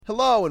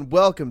Hello and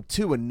welcome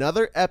to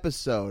another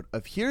episode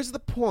of Here's the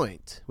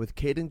Point with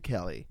Kate and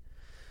Kelly,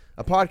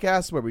 a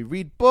podcast where we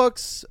read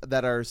books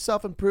that are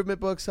self-improvement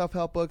books,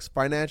 self-help books,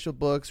 financial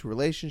books,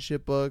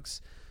 relationship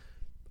books,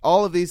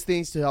 all of these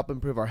things to help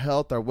improve our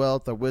health, our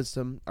wealth, our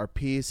wisdom, our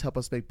peace, help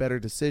us make better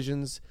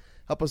decisions,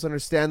 help us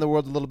understand the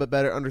world a little bit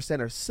better,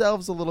 understand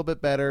ourselves a little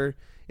bit better,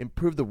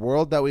 improve the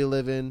world that we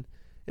live in,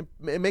 and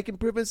make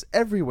improvements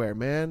everywhere,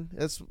 man.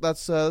 That's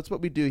what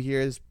we do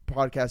here. This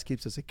podcast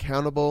keeps us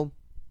accountable.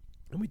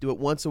 And we do it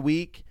once a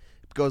week.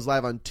 It goes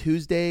live on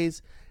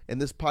Tuesdays. And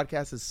this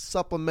podcast is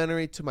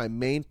supplementary to my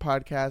main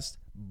podcast,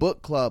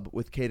 Book Club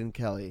with Kate and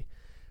Kelly.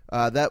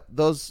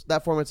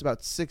 That format's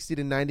about 60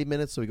 to 90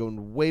 minutes, so we go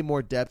in way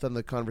more depth on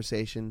the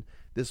conversation.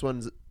 This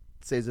one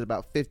stays at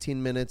about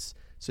 15 minutes,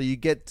 so you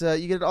get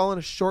it all in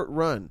a short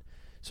run.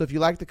 So if you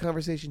like the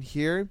conversation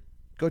here,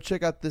 go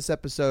check out this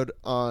episode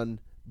on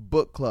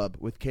Book Club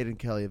with Kate and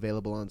Kelly,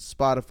 available on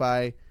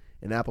Spotify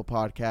and Apple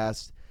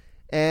Podcasts.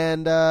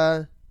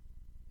 And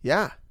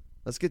yeah,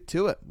 let's get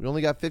to it. We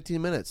only got 15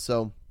 minutes.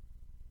 So,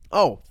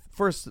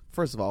 first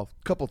of all,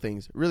 a couple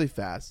things really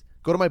fast.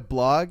 Go to my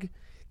blog,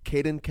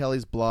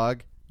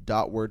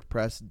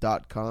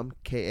 kaidenkelly'sblog.wordpress.com,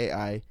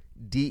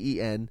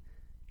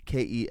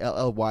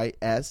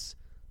 KAIDENKELLYS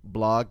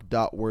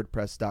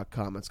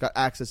blog.wordpress.com. It's got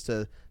access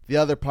to the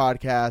other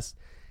podcast.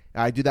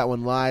 I do that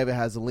one live. It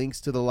has links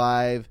to the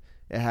live.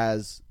 It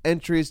has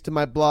entries to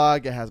my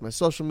blog. It has my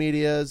social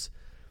medias,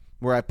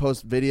 where I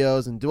post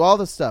videos and do all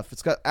the stuff.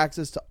 It's got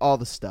access to all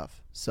the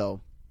stuff.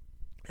 So,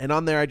 and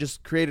on there, I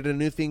just created a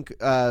new thing,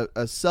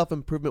 a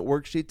self-improvement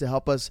worksheet to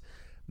help us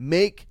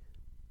make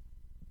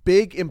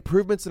big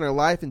improvements in our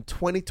life in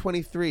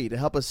 2023, to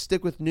help us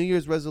stick with New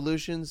Year's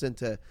resolutions and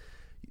to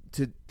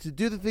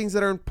do the things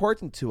that are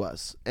important to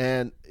us.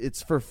 And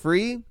it's for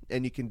free,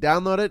 and you can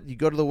download it. You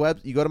go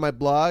to my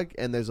blog,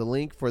 and there's a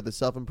link for the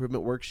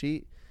self-improvement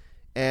worksheet,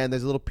 and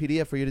there's a little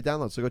PDF for you to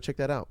download. So go check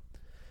that out.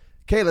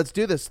 Okay, let's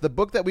do this. The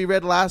book that we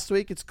read last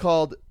week, it's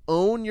called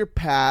Own Your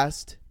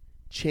Past,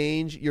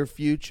 Change Your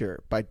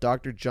Future by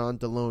Dr. John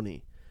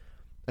Delony,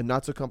 a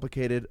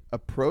not-so-complicated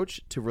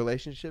approach to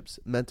relationships,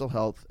 mental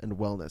health, and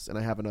wellness. And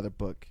I have another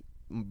book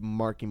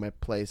marking my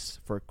place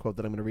for a quote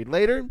that I'm going to read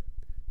later.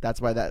 That's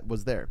why that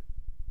was there.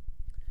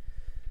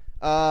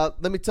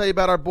 Let me tell you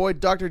about our boy,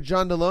 Dr.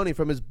 John Delony,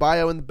 from his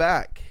bio in the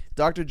back.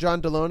 Dr.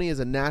 John Delony is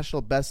a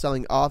national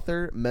best-selling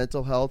author,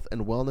 mental health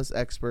and wellness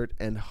expert,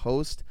 and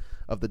host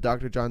of the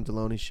Dr. John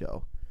Delony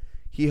Show.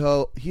 He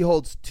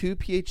holds 2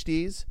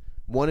 PhDs,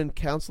 one in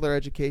counselor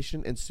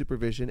education and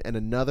supervision, and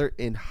another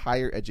in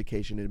higher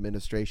education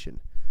administration.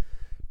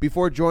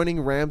 Before joining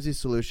Ramsey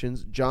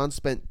Solutions, John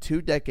spent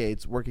 2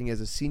 decades working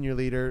as a senior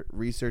leader,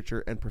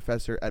 researcher, and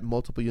professor at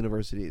multiple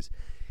universities.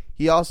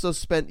 He also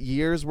spent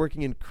years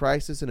working in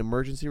crisis and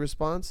emergency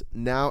response.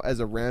 Now,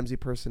 as a Ramsey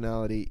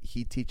personality,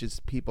 he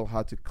teaches people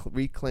how to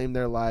reclaim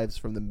their lives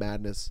from the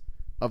madness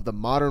of the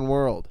modern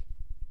world.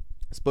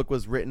 This book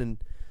was written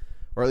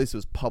or at least it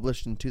was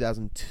published in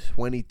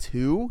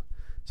 2022,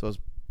 so it was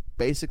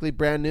basically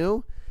brand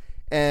new.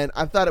 And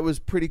I thought it was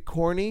pretty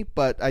corny,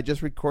 but I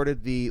just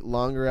recorded the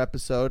longer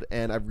episode,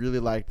 and I really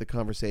liked the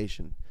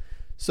conversation.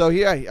 So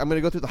here, I'm going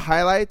to go through the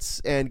highlights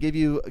and give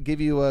you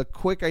a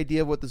quick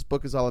idea of what this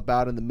book is all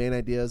about and the main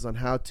ideas on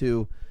how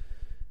to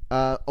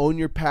own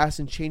your past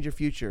and change your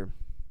future.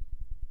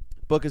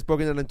 The book is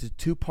broken down into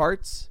 2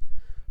 parts.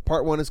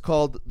 Part 1 is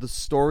called The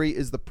Story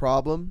is the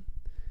Problem,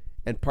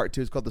 and Part 2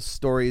 is called The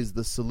Story is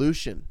the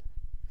Solution.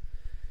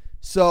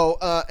 So,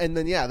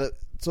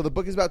 so the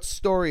book is about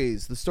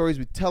stories, the stories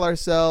we tell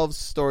ourselves,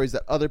 stories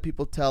that other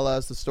people tell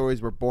us, the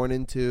stories we're born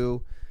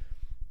into,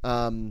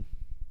 and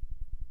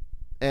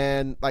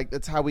like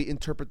that's how we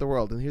interpret the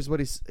world. And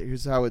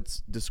here's how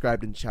it's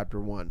described in chapter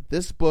 1.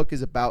 This book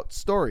is about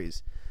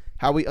stories,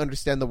 how we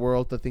understand the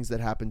world, the things that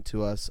happen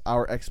to us,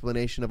 our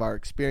explanation of our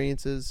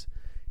experiences.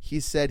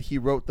 He said he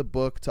wrote the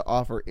book to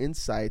offer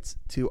insights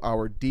to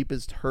our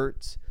deepest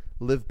hurts,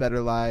 live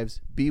better lives,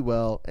 be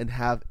well, and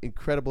have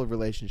incredible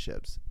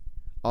relationships.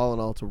 All in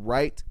all, to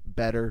write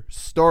better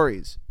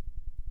stories.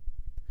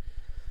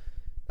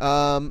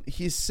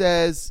 He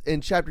says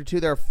in chapter 2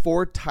 there are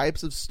 4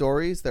 types of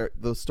stories.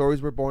 Those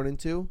stories we're born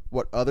into,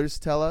 what others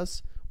tell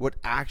us, what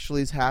actually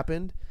has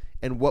happened,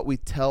 and what we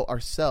tell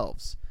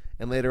ourselves.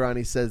 And later on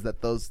he says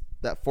that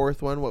that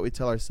 4th one, what we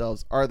tell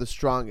ourselves, are the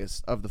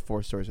strongest of the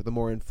 4 stories, or the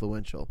more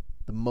influential,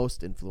 the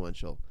most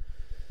influential.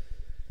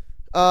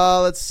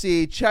 Let's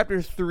see.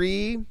 Chapter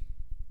 3,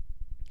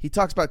 he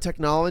talks about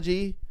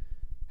technology,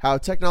 how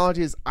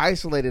technology has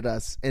isolated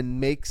us and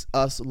makes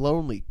us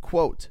lonely.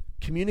 Quote,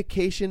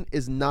 communication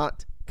is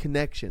not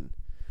connection.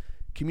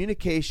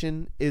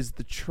 Communication is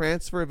the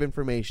transfer of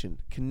information.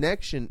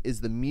 Connection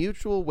is the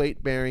mutual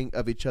weight-bearing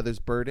of each other's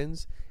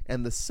burdens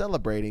and the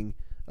celebrating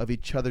of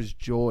each other's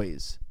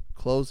joys.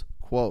 Close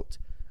quote.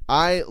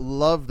 I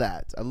love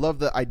that. I love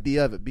the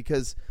idea of it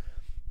because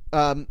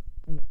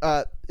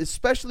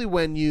especially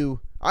when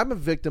I'm a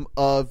victim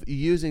of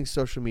using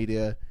social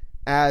media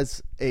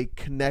as a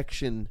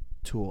connection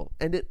tool,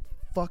 and it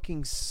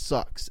fucking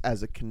sucks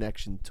as a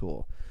connection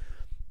tool.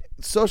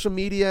 social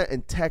media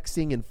and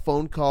texting and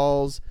phone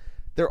calls,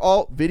 they're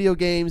all video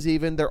games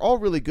even, they're all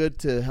really good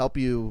to help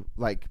you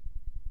like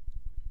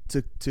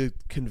to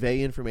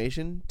convey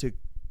information,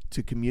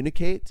 to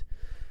communicate.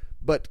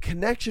 But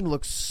connection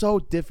looks so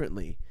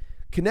differently.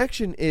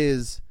 Connection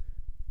is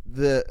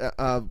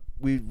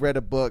we read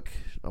a book,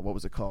 what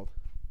was it called?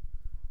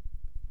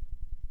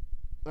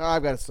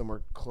 I've got it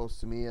somewhere close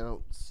to me. I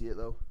don't see it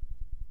though.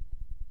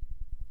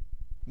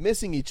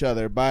 Missing Each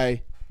Other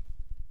by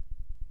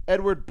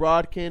Edward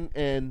Brodkin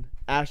and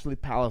Ashley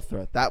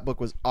Palithra. That book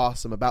was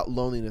awesome, about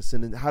loneliness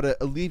and how to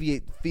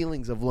alleviate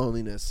feelings of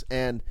loneliness.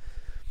 And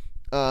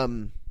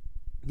the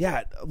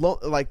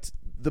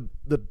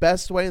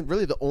best way, and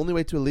really the only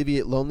way to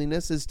alleviate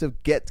loneliness, is to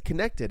get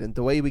connected. And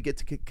the way we get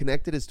to get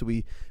connected is to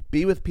be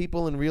with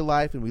people in real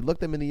life, and we look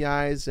them in the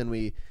eyes, and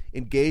we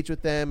engage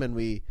with them, and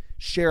we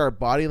share our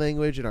body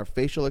language and our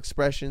facial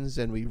expressions,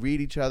 and we read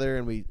each other,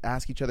 and we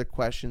ask each other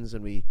questions,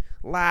 and we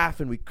laugh,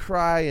 and we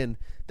cry, and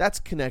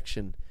that's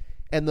connection.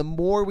 And the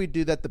more we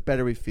do that, the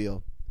better we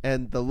feel,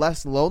 and the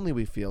less lonely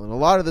we feel. And a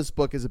lot of this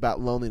book is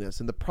about loneliness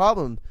and the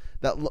problems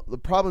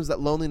that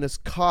loneliness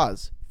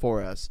cause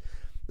for us.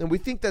 And we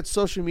think that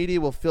social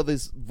media will fill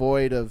this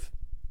void of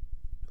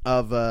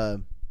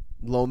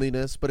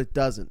loneliness, but it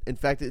doesn't. In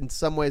fact, in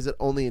some ways, it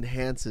only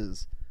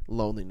enhances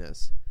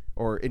loneliness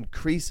or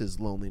increases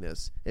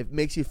loneliness. It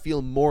makes you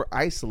feel more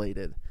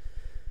isolated.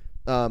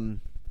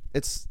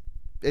 It's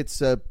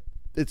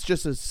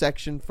just a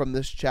section from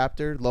this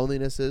chapter,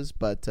 loneliness is,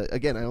 but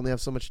again, I only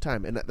have so much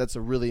time, and that's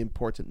a really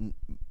important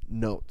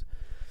note.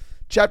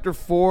 Chapter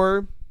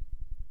 4,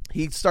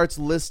 he starts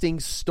listing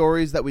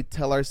stories that we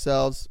tell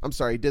ourselves. I'm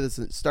sorry,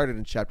 it started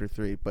in chapter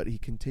 3, but he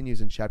continues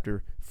in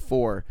chapter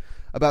 4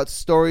 about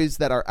stories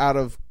that are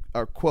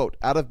quote,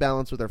 out of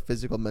balance with our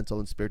physical, mental,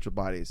 and spiritual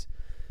bodies.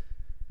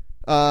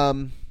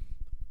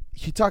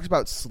 He talks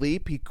about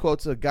sleep. He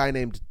quotes a guy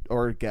named,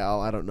 or gal,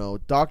 I don't know,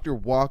 Dr.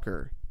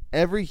 Walker.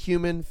 Every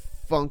human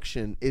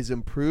function is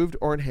improved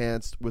or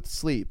enhanced with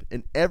sleep,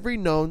 and every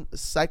known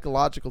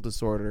psychological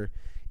disorder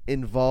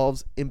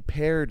involves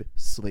impaired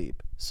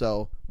sleep.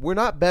 So we're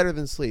not better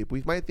than sleep.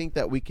 We might think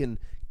that we can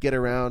get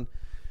around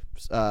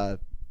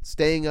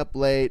staying up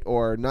late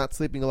or not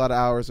sleeping a lot of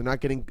hours or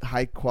not getting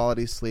high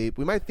quality sleep.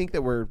 We might think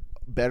that we're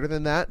better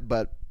than that,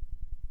 but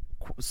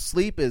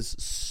sleep is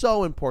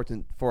so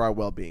important for our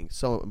well-being,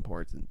 so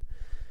important.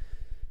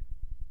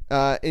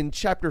 In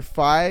chapter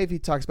 5, he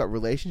talks about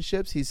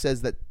relationships.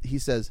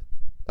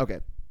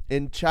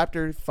 In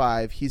chapter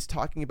 5, he's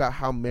talking about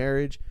how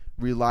marriage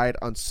relied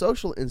on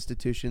social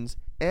institutions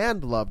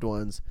and loved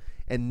ones,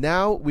 and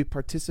now we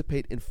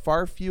participate in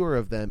far fewer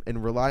of them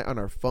and rely on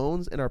our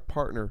phones and our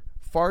partner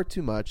far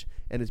too much,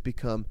 and it's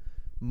become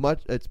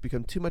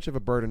too much of a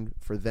burden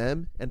for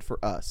them and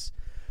for us.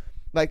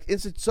 Like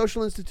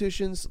social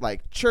institutions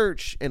like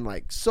church and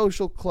like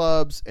social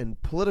clubs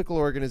and political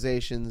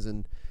organizations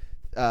and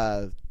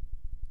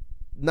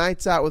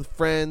nights out with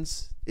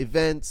friends,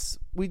 events,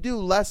 we do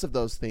less of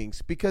those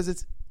things because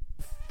it's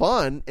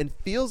fun and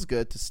feels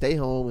good to stay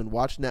home and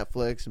watch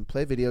Netflix and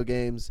play video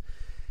games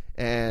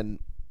and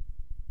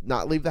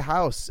not leave the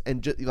house.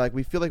 And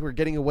we feel like we're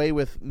getting away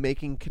with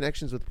making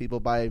connections with people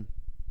by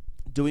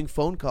doing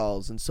phone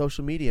calls and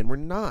social media, and we're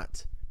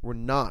not. We're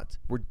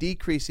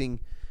decreasing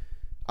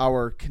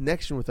our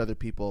connection with other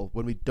people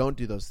when we don't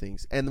do those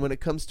things. And when it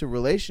comes to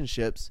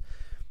relationships,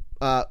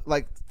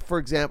 for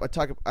example,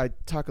 I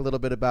talk a little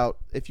bit about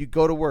if you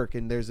go to work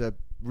and there's a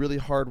really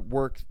hard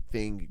work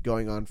thing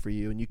going on for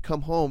you, and you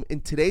come home. In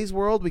today's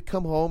world, we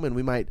come home and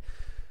we might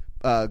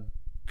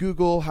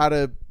Google how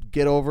to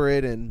get over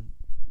it and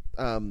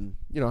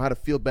how to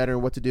feel better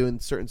and what to do in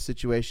certain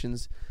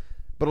situations.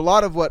 But a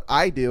lot of what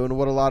I do and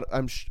what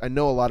I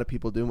know a lot of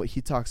people do and what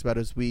he talks about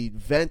is we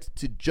vent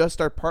to just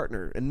our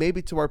partner and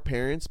maybe to our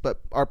parents, but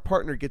our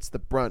partner gets the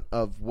brunt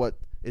of what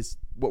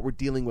we're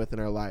dealing with in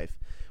our life.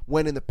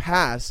 When in the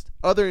past,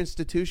 other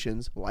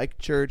institutions like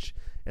church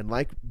and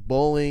like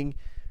bowling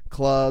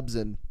clubs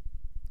and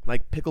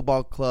like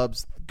pickleball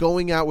clubs,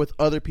 going out with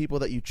other people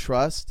that you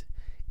trust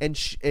and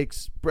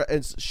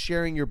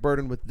sharing your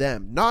burden with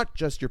them, not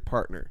just your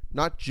partner.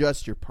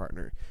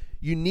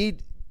 You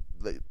need,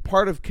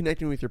 part of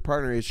connecting with your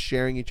partner is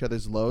sharing each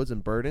other's loads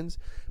and burdens,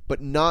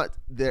 but not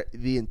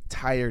the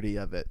entirety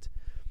of it.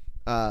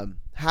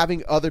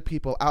 Having other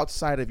people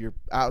outside of your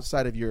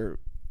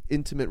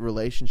intimate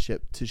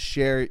relationship to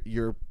share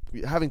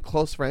having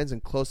close friends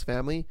and close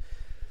family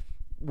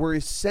were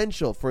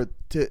essential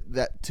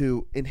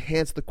to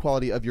enhance the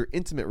quality of your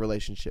intimate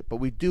relationship. But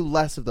we do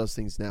less of those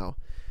things now,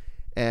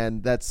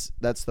 and that's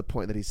the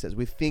point that he says.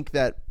 We think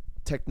that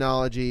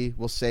technology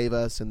will save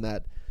us and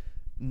that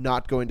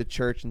not going to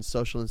church and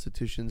social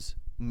institutions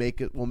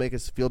will make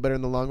us feel better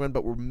in the long run,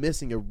 but we're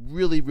missing a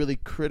really, really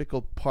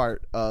critical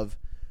part of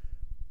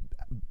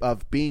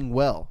being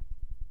well,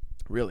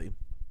 really.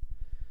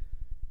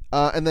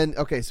 And then,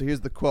 okay, so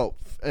here's the quote.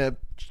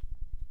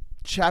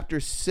 Chapter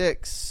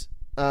 6,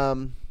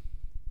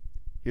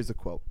 here's the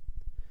quote.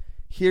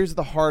 Here's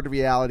the hard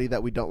reality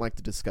that we don't like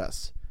to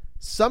discuss.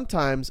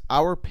 Sometimes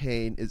our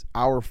pain is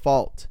our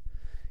fault.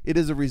 It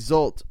is a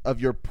result of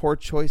your poor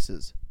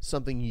choices,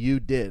 something you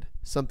did,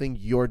 something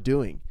you're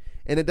doing.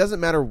 And it doesn't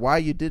matter why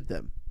you did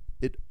them.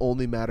 It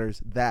only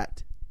matters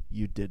that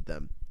you did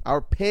them.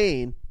 Our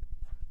pain,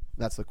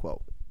 that's the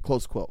quote,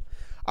 close quote.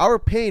 Our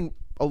pain,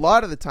 a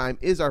lot of the time,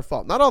 is our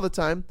fault. Not all the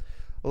time.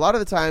 A lot of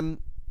the time,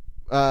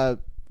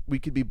 we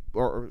could be,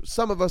 or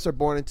some of us are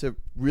born into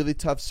really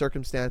tough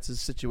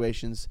circumstances,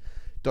 situations,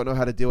 don't know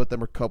how to deal with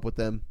them or cope with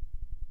them,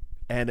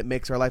 and it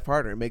makes our life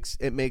harder.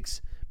 It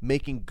makes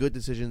making good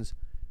decisions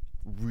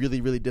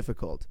really, really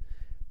difficult.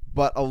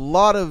 But a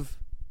lot of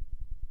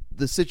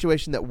the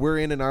situation that we're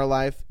in our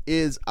life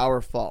is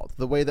our fault.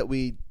 The way that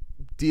we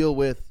deal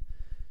with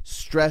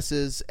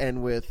stresses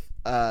and with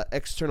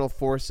external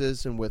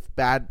forces and with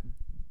bad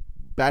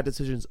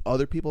decisions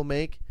other people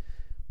make,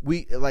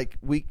 we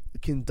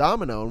can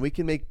domino, and we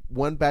can make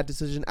one bad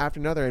decision after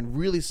another and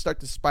really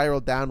start to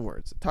spiral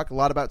downwards. I talk a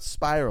lot about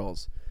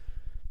spirals.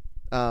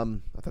 I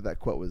thought that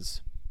quote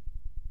was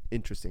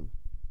interesting.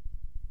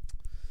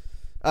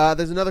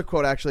 There's another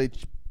quote actually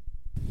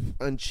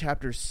in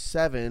chapter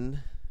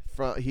 7.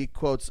 He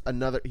quotes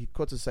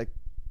a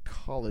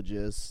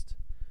psychologist,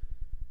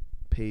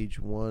 page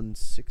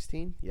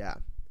 116. Yeah.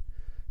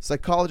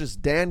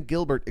 Psychologist Dan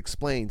Gilbert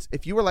explains,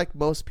 if you are like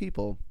most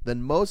people,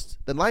 then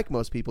like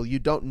most people, you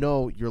don't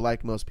know you're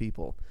like most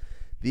people.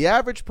 The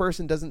average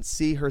person doesn't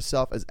see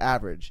herself as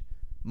average.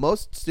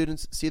 Most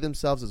students see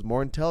themselves as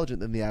more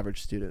intelligent than the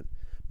average student.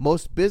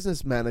 Most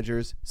business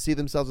managers see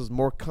themselves as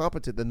more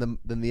competent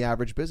than the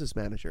average business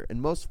manager.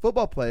 And most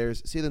football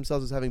players see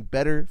themselves as having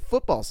better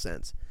football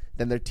sense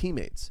than their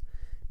teammates.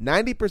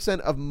 90%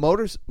 of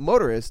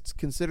motorists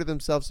consider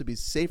themselves to be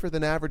safer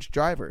than average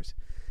drivers.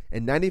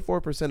 And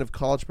 94% of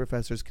college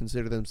professors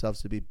consider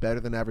themselves to be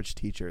better than average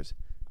teachers.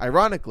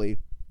 Ironically,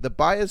 the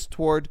bias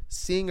toward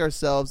seeing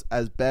ourselves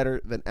as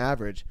better than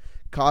average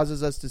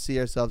causes us to see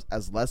ourselves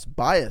as less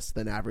biased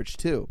than average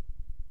too.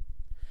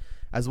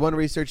 As one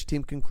research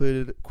team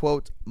concluded,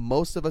 quote,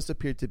 most of us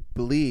appear to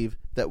believe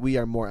that we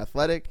are more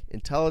athletic,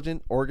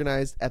 intelligent,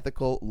 organized,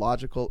 ethical,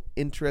 logical,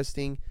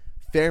 interesting,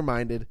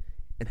 fair-minded,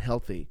 and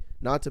healthy,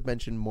 not to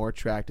mention more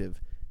attractive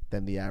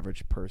than the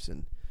average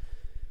person.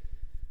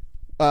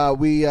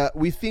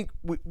 We think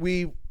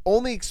we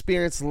only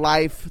experience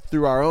life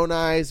through our own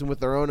eyes and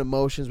with our own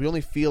emotions. We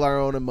only feel our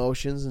own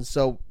emotions, and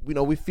so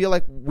we feel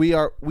like we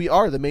are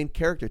the main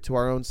character to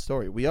our own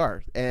story. We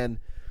are, and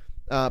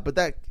but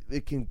that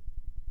it can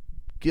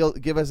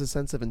give us a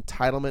sense of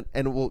entitlement,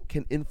 and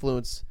can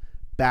influence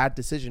bad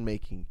decision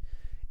making.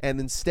 And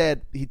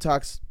instead, he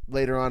talks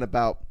later on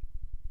about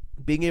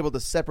being able to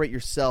separate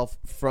yourself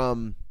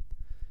from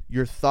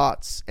your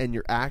thoughts and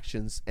your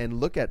actions and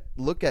look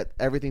at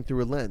everything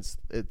through a lens.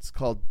 It's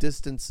called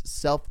distance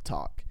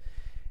self-talk.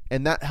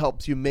 And that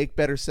helps you make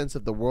better sense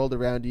of the world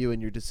around you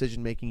and your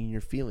decision making and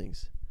your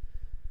feelings.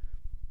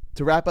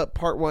 To wrap up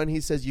part 1,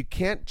 he says you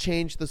can't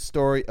change the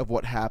story of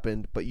what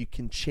happened, but you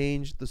can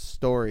change the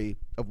story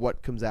of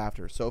what comes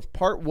after. So if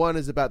part 1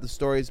 is about the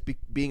stories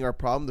being our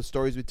problem, the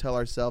stories we tell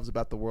ourselves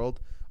about the world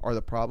are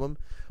the problem,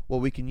 well,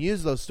 we can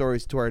use those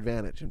stories to our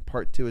advantage. And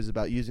part 2 is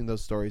about using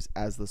those stories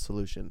as the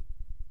solution.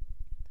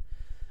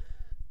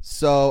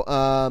 So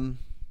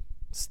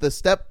the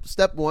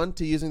step 1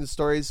 to using the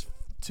stories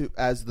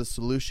as the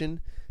solution,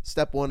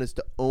 step 1 is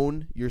to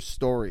own your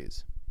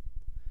stories.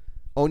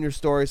 Own your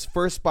stories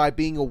first by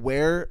being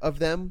aware of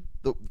them,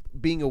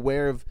 being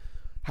aware of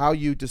how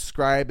you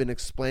describe and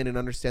explain and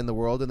understand the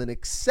world, and then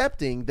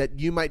accepting that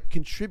you might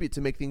contribute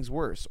to make things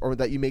worse or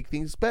that you make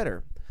things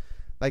better.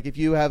 Like if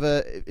you have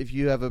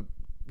a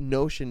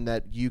notion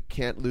that you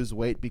can't lose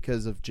weight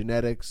because of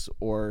genetics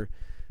or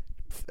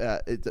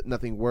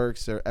nothing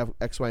works or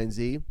X, Y, and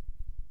Z.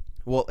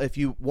 Well, if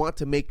you want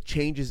to make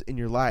changes in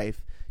your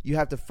life, you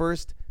have to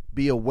first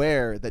be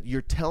aware that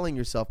you're telling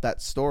yourself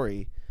that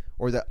story,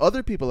 or that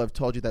other people have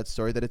told you that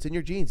story, that it's in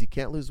your genes, you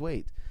can't lose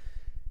weight.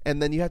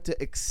 And then you have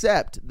to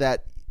accept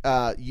that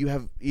you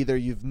have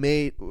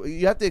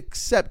to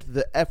accept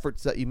the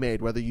efforts that you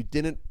made, whether you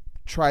didn't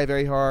try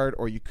very hard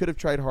or you could have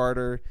tried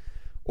harder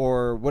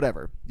or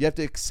whatever. You have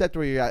to accept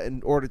where you're at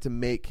in order to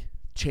make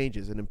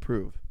changes and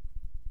improve.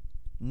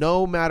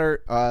 No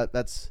matter,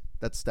 that's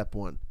step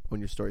 1 on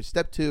your story.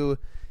 Step 2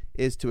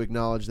 is to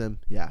acknowledge them.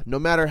 Yeah, no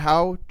matter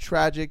how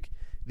tragic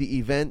the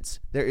event,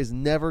 there is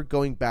never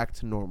going back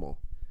to normal.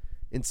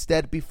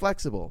 Instead, be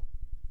flexible.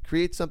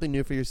 Create something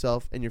new for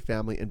yourself and your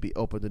family, and be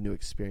open to new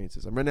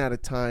experiences. I'm running out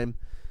of time.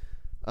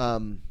 I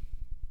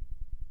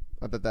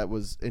thought that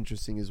was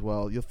interesting as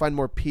well. You'll find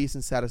more peace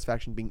and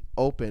satisfaction being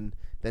open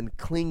than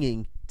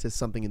clinging to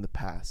something in the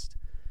past.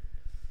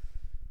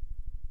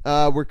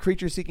 We're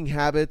creature-seeking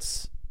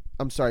habits.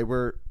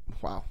 We're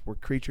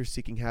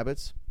creature-seeking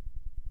habits.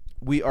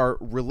 We are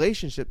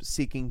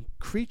relationship-seeking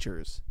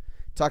creatures.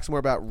 Talks more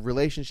about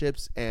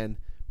relationships and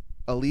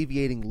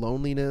alleviating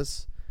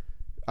loneliness.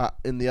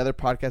 In the other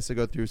podcasts, I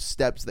go through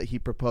steps that he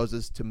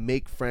proposes to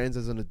make friends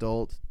as an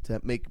adult,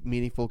 to make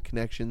meaningful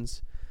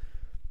connections.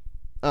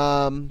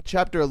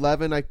 Chapter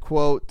 11, I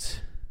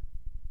quote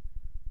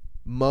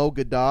Mo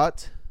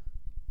Gadot.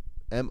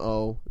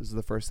 M-O, this is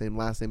the first name,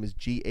 last name is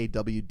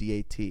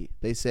G-A-W-D-A-T.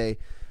 They say,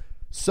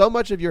 so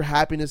much of your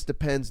happiness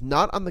depends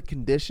not on the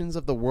conditions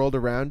of the world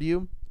around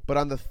you, but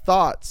on the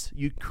thoughts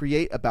you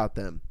create about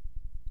them.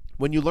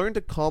 When you learn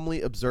to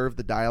calmly observe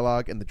the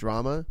dialogue and the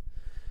drama,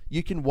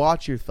 you can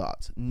watch your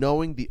thoughts,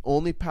 knowing the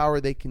only power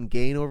they can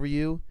gain over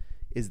you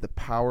is the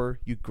power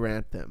you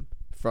grant them.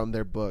 From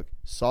their book,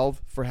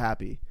 Solve for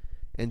Happy,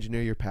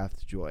 Engineer Your Path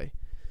to Joy.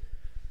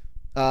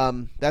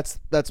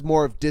 That's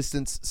more of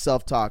distance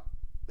self-talk,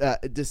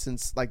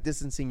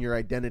 distancing your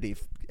identity.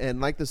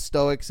 And like the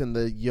Stoics and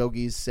the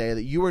yogis say,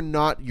 that you are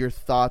not your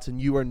thoughts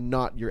and you are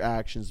not your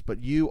actions,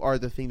 but you are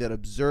the thing that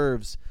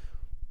observes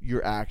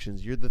your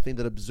actions. You're the thing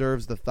that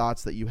observes the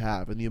thoughts that you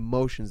have and the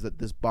emotions that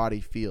this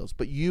body feels.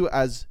 But your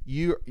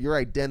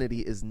identity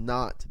is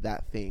not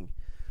that thing.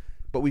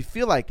 But we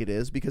feel like it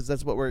is because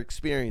that's what we're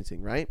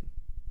experiencing, right?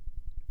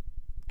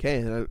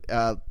 Okay,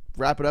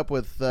 wrap it up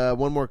with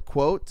one more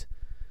quote.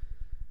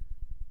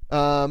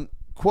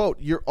 Quote,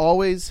 you're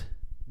always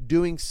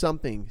doing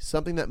something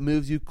that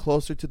moves you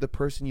closer to the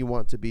person you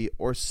want to be,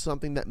 or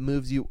something that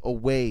moves you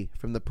away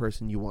from the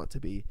person you want to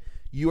be.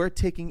 You are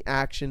taking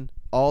action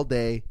all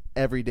day,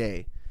 every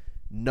day.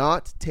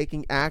 Not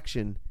taking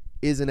action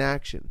is an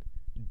action.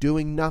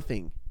 Doing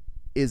nothing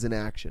is an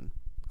action.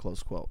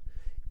 Close quote.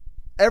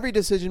 Every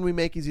decision we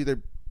make is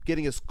either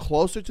getting us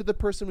closer to the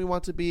person we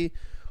want to be,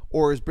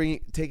 or is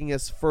taking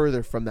us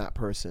further from that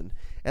person.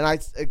 And I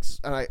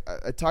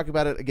talk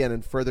about it again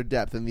in further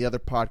depth in the other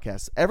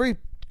podcasts. Every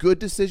good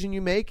decision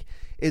you make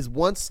is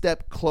one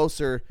step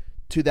closer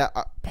to that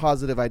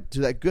to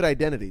that good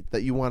identity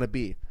that you want to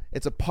be.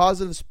 It's a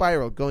positive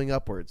spiral going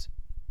upwards.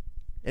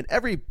 And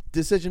every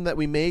decision that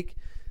we make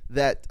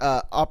that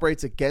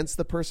operates against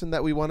the person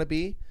that we want to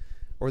be,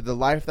 or the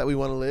life that we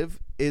want to live,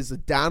 is a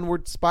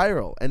downward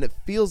spiral, and it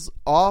feels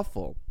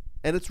awful.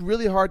 And it's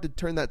really hard to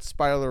turn that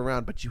spiral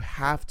around, but you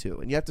have to.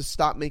 And you have to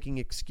stop making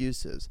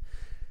excuses.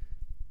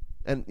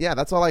 And yeah,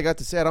 that's all I got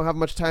to say. I don't have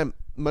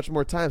much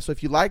more time. So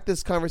if you like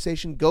this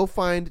conversation, go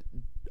find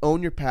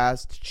Own Your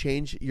Past,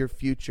 Change Your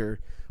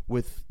Future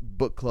with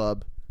Book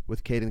Club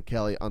with Kate and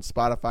Kelly on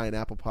Spotify and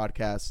Apple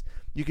Podcasts.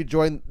 You can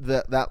join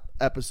that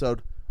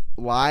episode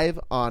live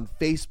on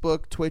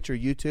Facebook, Twitch, or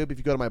YouTube. If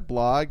you go to my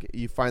blog,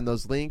 you find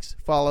those links.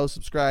 Follow,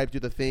 subscribe, do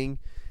the thing.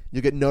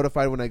 You'll get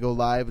notified when I go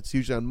live. It's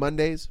usually on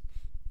Mondays.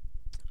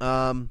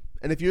 And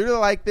if you really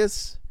like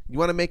this, you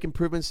want to make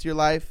improvements to your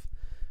life,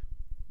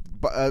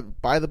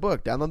 buy the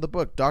book, download the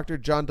book, Dr.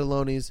 John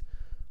Delony's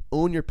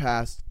Own Your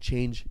Past,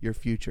 Change Your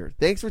Future.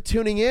 Thanks for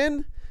tuning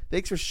in.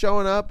 Thanks for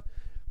showing up.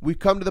 We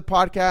come to the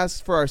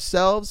podcast for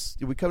ourselves.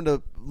 We come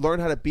to learn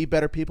how to be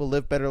better people,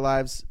 live better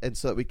lives, and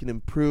so that we can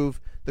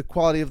improve the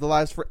quality of the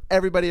lives for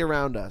everybody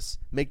around us,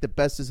 make the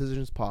best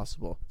decisions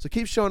possible. So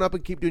keep showing up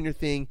and keep doing your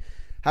thing.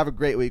 Have a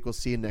great week. We'll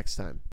see you next time.